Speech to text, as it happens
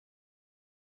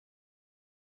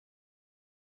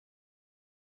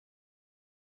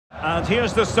And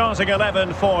here's the starting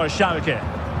 11 for Schalke.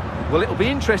 Well, it'll be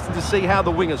interesting to see how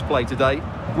the wingers play today.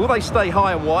 Will they stay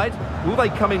high and wide? Will they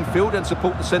come in field and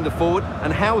support the centre forward?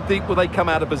 And how deep will they come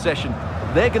out of possession?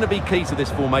 They're going to be key to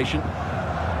this formation.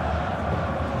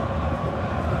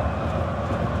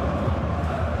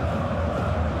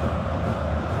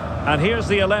 And here's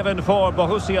the 11 for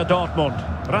Borussia Dortmund.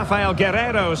 Rafael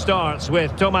Guerreiro starts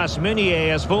with Thomas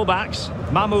Meunier as fullbacks.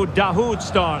 Mahmoud Dahoud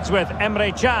starts with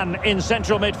Emre Can in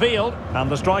central midfield. And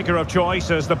the striker of choice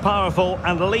is the powerful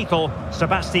and lethal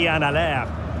Sebastian Haller.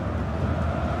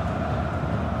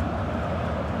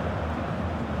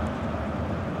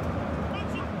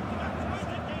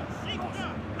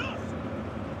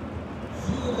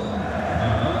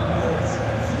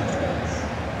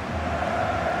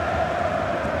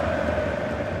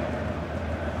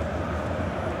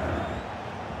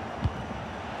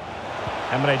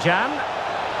 Emre Can.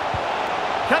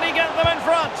 Can he get them in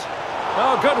front?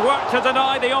 Oh, good work to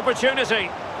deny the opportunity.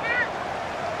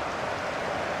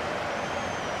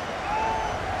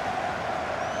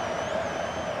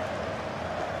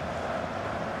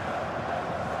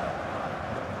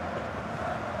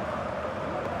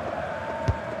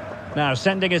 Now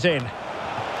sending it in.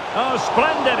 Oh,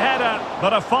 splendid header,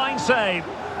 but a fine save.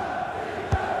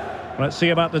 Let's see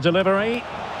about the delivery.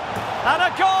 And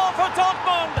a goal for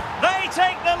Dortmund. They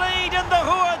take the lead in the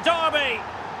Ruhr derby.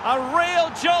 A real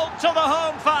jolt to the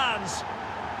home fans.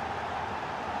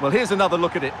 Well, here's another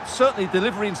look at it. Certainly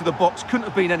delivery into the box couldn't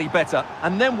have been any better.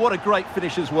 And then what a great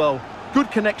finish as well. Good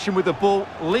connection with the ball,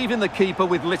 leaving the keeper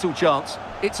with little chance.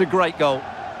 It's a great goal.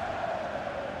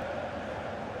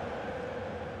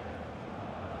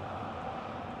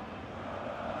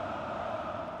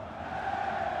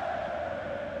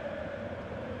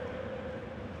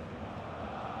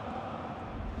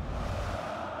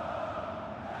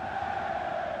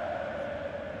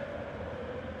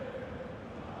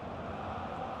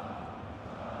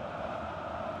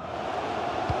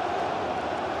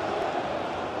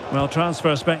 Well,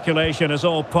 transfer speculation is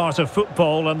all part of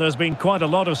football, and there's been quite a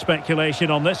lot of speculation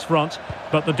on this front.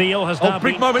 But the deal has now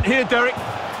big moment here, Derek.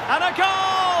 And a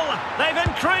goal! They've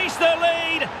increased their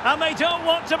lead, and they don't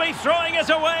want to be throwing it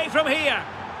away from here.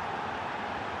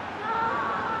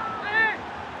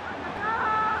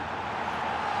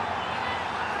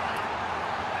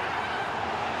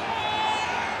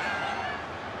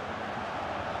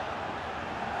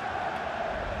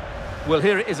 Well,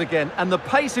 here it is again, and the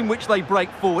pace in which they break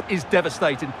forward is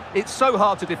devastating. It's so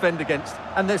hard to defend against,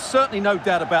 and there's certainly no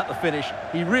doubt about the finish.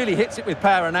 He really hits it with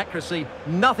power and accuracy.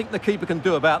 Nothing the keeper can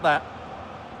do about that.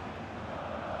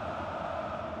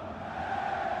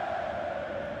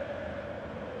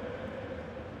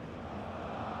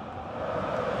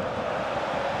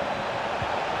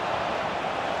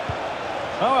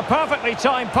 Oh, a perfectly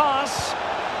timed pass.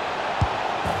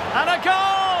 And a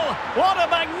goal! What a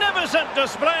magnificent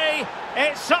display!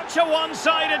 It's such a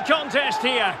one-sided contest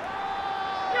here.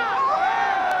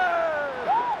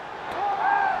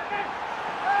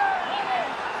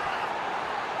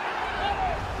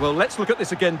 Well, let's look at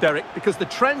this again, Derek, because the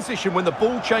transition when the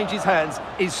ball changes hands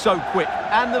is so quick,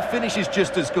 and the finish is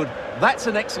just as good. That's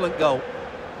an excellent goal.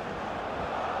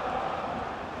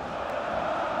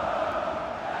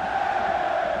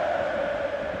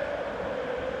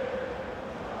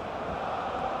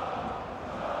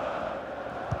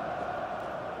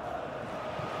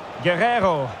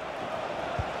 Guerreiro.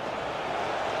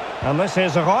 And this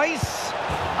is Royce.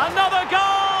 Another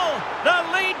goal! The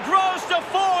lead grows to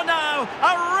 4 now.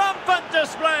 A rampant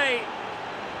display.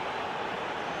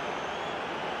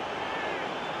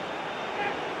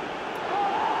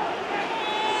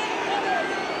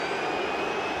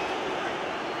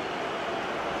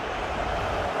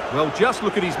 Well, just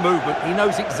look at his movement. He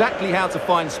knows exactly how to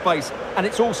find space, and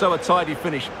it's also a tidy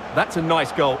finish. That's a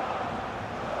nice goal.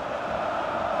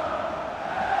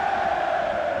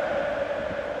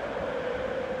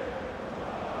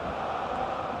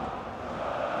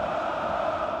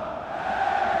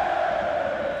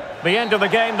 The end of the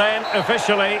game then,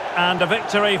 officially, and a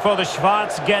victory for the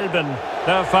Schwarz-Gelben.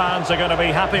 Their fans are going to be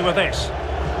happy with this.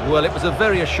 Well, it was a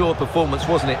very assured performance,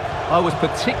 wasn't it? I was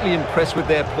particularly impressed with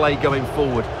their play going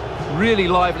forward. Really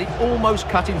lively, almost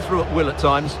cutting through at will at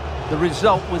times. The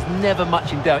result was never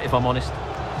much in doubt, if I'm honest.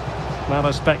 Well,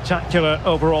 a spectacular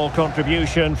overall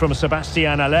contribution from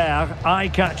Sebastian Haller.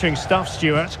 Eye-catching stuff,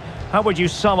 Stuart. How would you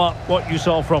sum up what you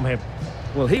saw from him?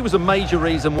 Well, he was a major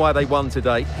reason why they won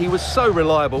today. He was so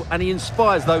reliable and he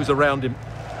inspires those around him.